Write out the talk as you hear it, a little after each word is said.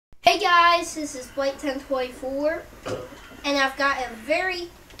guys, this is Blake1024, and I've got a very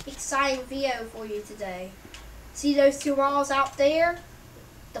exciting video for you today. See those two walls out there?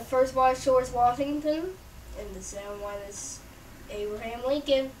 The first one is George Washington, and the second one is Abraham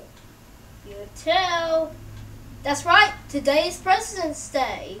Lincoln. You can tell. That's right, today is President's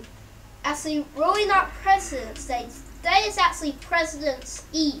Day. Actually, really not President's Day. Today is actually President's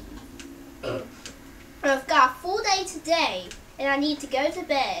Eve. I've got a full day today, and I need to go to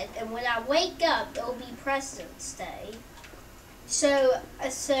bed, and when I wake up, it'll be President's Day. So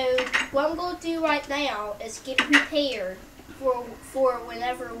what I'm going to do right now is get prepared for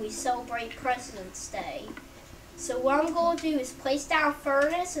whenever we celebrate President's Day. So what I'm going to do is place down a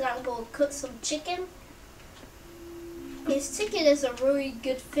furnace, and I'm going to cook some chicken. This chicken is a really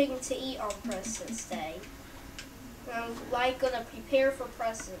good thing to eat on President's Day. I'm going to prepare for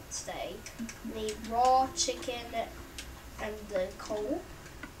President's Day. Need raw chicken and the coal.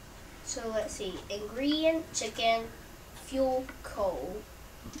 So let's see, ingredient, chicken, fuel, coal.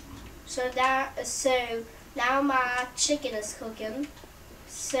 So now my chicken is cooking.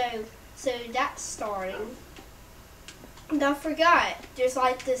 So that's starting. And I forgot, there's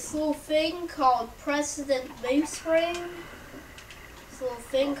like this little thing called President Moose Room. This little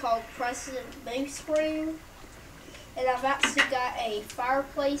thing called President Moose Room. And I've actually got a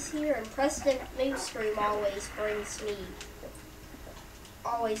fireplace here, and President Moose Room always brings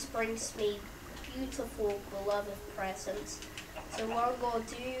me beautiful, beloved presents. So what I'm going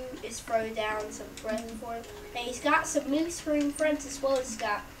to do is throw down some presents for him. And he's got some Moose Room friends as well. He's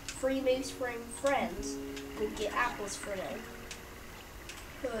got 3 Moose Room friends. We get apples for them.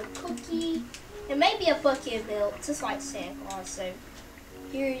 A cookie, and maybe a bucket of milk, just like Santa Claus. So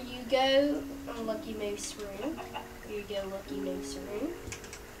here you go, Lucky Moose Room. Here you go, Lucky Moose Room.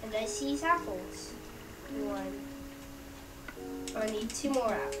 And I see these apples. 1. I need 2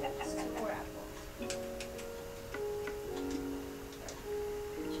 more apples. 2 more apples.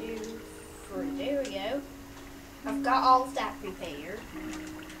 2, 3. There we go. I've got all of that prepared.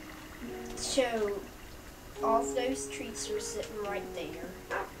 So all of those treats are sitting right there.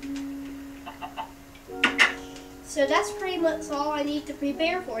 So that's pretty much all I need to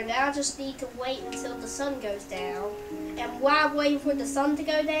prepare for. Now I just need to wait until the sun goes down. And while I'm waiting for the sun to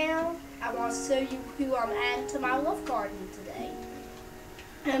go down, I want to show you who I'm adding to my love garden today.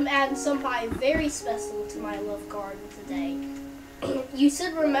 I'm adding somebody very special to my love garden today. You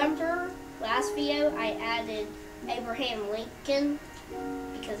should remember last video I added Abraham Lincoln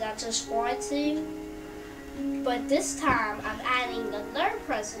because I just wanted to. But this time I'm adding another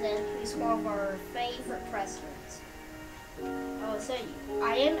president who's one of our favorite presidents. I'll tell you,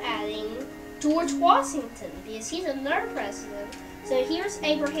 I am adding George Washington because he's another president. So here's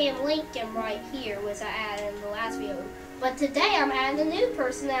Abraham Lincoln right here, which I added in the last video. But today I'm adding a new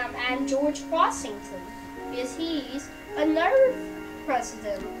person, and I'm adding George Washington because he's another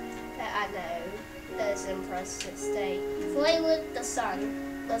president that I know that is in President's Day. Play the sun.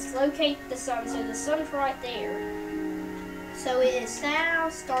 Let's locate the sun. So the sun's right there. So it is now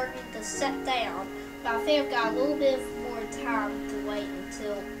starting to set down. But I think I've got a little bit more time to wait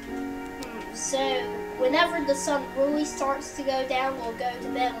until. So whenever the sun really starts to go down, we'll go to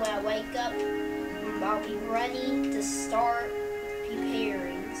bed. When I wake up, I'll be ready to start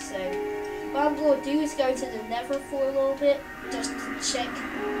preparing. So what I'm going to do is go to the Nether for a little bit, just to check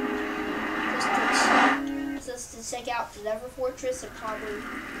out the Nether Fortress, and probably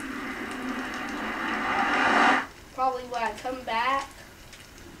when I come back,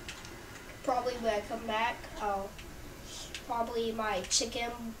 probably my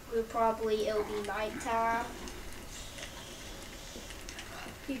chicken it'll be nighttime.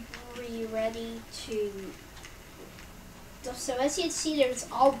 Be ready to. So as you can see, there's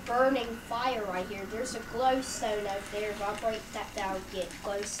all burning fire right here. There's a glowstone over there. If I break that down, I'll get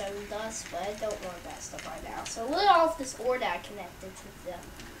glowstone dust, but I don't want that stuff right now. So we'll off this ore that I connected to them.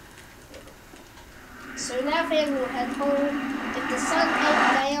 So now then we'll head home. If the sun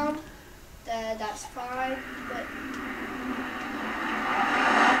ain't down, then that's fine. But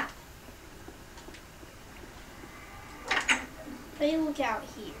take a look out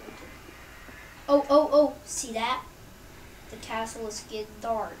here. Oh, see that? The castle is getting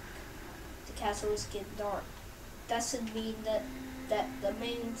dark. The castle is getting dark. That should mean that the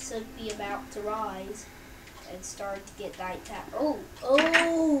moon should be about to rise and start to get nighttime. Oh,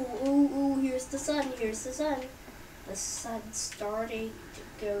 here's the sun, here's the sun. The sun's starting to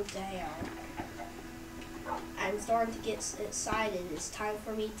go down. I'm starting to get excited. It's time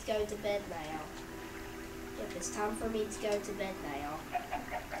for me to go to bed now. Yep, it's time for me to go to bed now.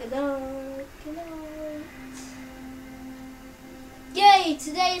 Good night, good night. Yay!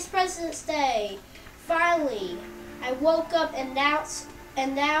 Today is President's Day. Finally, I woke up and now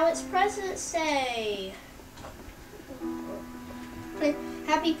it's President's Day.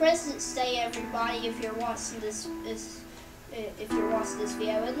 Happy President's Day, everybody! If you're watching this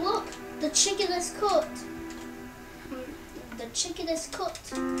video, and look, the chicken is cooked. The chicken is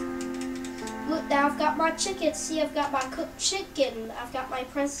cooked. Look, now I've got my chicken. See, I've got my cooked chicken. I've got my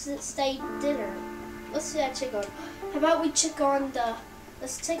President's Day dinner. Let's see that chicken. How about we let's take on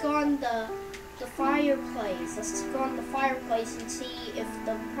the fireplace. Let's take on the fireplace and see if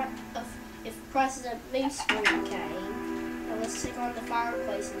President Moosefruit came. Now let's take on the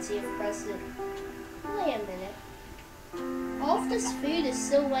fireplace and see if President. Wait a minute. All of this food is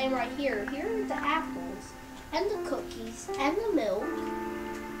still laying right here. Here are the apples and the cookies and the milk.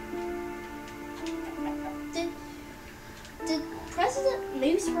 Did President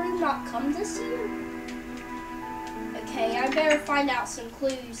Moosefruit not come this year? Okay, I better find out some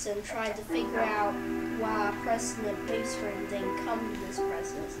clues and try to figure out why President Moosefruit didn't come to this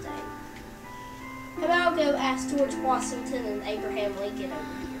President's Day. How about I'll go ask George Washington and Abraham Lincoln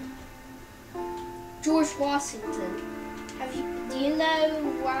over here. George Washington, do you know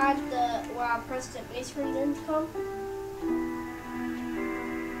why President Moosefruit didn't come?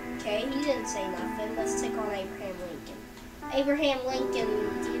 Okay, he didn't say nothing. Let's take on Abraham Lincoln. Abraham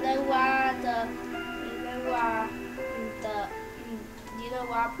Lincoln, do you know why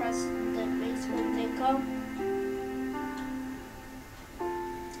President Moosefruit didn't come?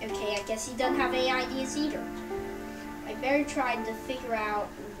 Okay, I guess he doesn't have any ideas either. I better try to figure out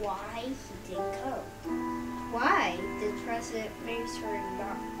why he didn't come. Why did President Moosefruit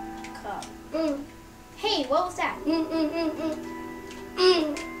not come? Hey, what was that?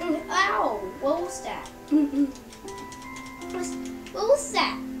 Ow! What was that? What was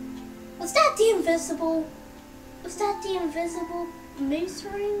that? Was that the invisible? Was that the invisible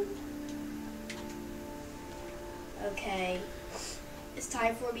Moosefruit? Okay, it's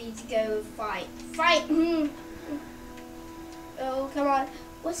time for me to go fight. Fight! Oh, come on.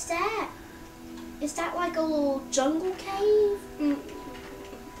 What's that? Is that like a little jungle cave?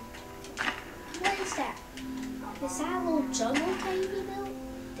 What is that? Is that a little jungle cave you built?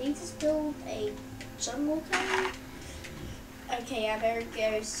 Did you just build a jungle cave? Okay, I better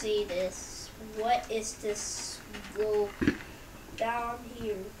go see this. What is this little down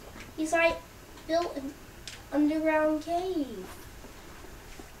here? He's like built an underground cave.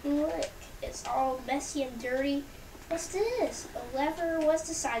 Look, it's all messy and dirty. What's this? A lever? What's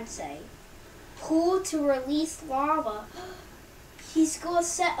the sign say? Pull to release lava. He's gonna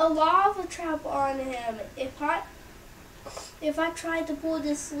set a lava trap on him. If I try to pull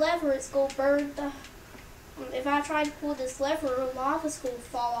this lever, it's gonna burn the. If I try to pull this lever, lava's gonna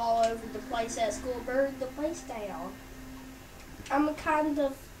fall all over the place. That's gonna burn the place down. I'm kind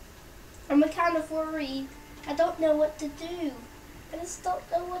of worried. I don't know what to do. I just don't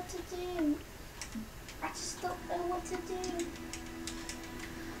know what to do. I just don't know what to do.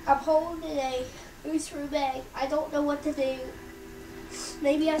 I'm holding a Moosefruit egg. I don't know what to do.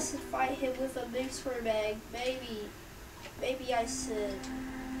 Maybe I should fight him with a Moosefruit egg. Maybe I should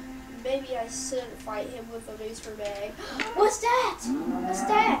fight him with a Moosefruit egg. What's that? What's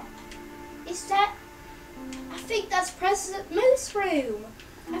that? Is that? I think that's President Moosefruit.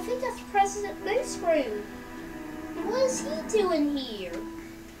 I think that's President Moosefruit. What is he doing here?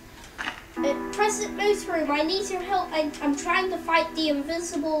 President Moosefruit, I need your help. I'm trying to fight the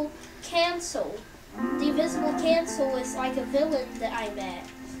invisible cancel. The invisible cancel is like a villain that I met.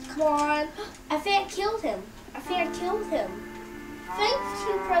 Come on. I think I killed him. Thank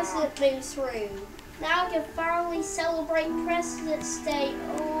you, President Moosefruit. Now I can finally celebrate President's Day.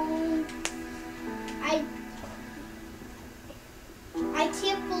 Oh, I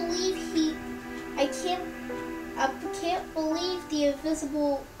can't believe the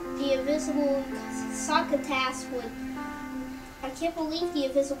invisible Socrates would. I can't believe the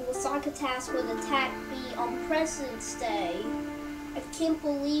invisible Socrates would attack me on President's Day. I can't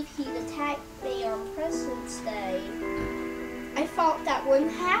believe he'd attack me on President's Day. I thought that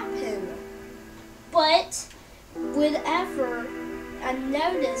wouldn't happen. But whenever I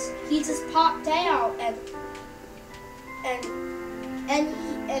noticed, he just popped out and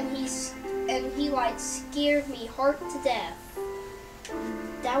he like scared me hurt to death.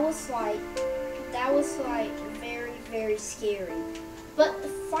 That was like very, very scary. But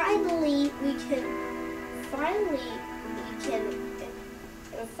finally we can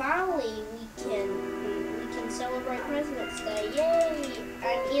celebrate President's Day. Yay!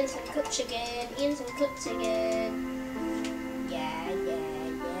 I'm eating some cooked chicken. Yeah. I'm eating some cooked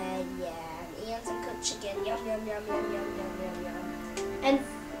chicken. Yum, yum, yum, yum, yum, yum, yum, yum. And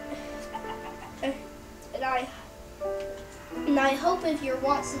and I hope if you're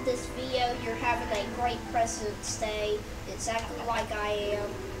watching this video, you're having a great President's Day, exactly like I am.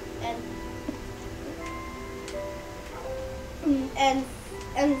 And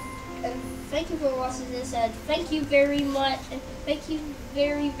thank you for watching this, and thank you very much,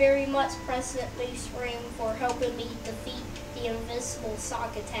 very much, President Moosefring, for helping me defeat the Invincible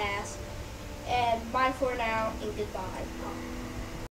Soccer task. And bye for now, and goodbye.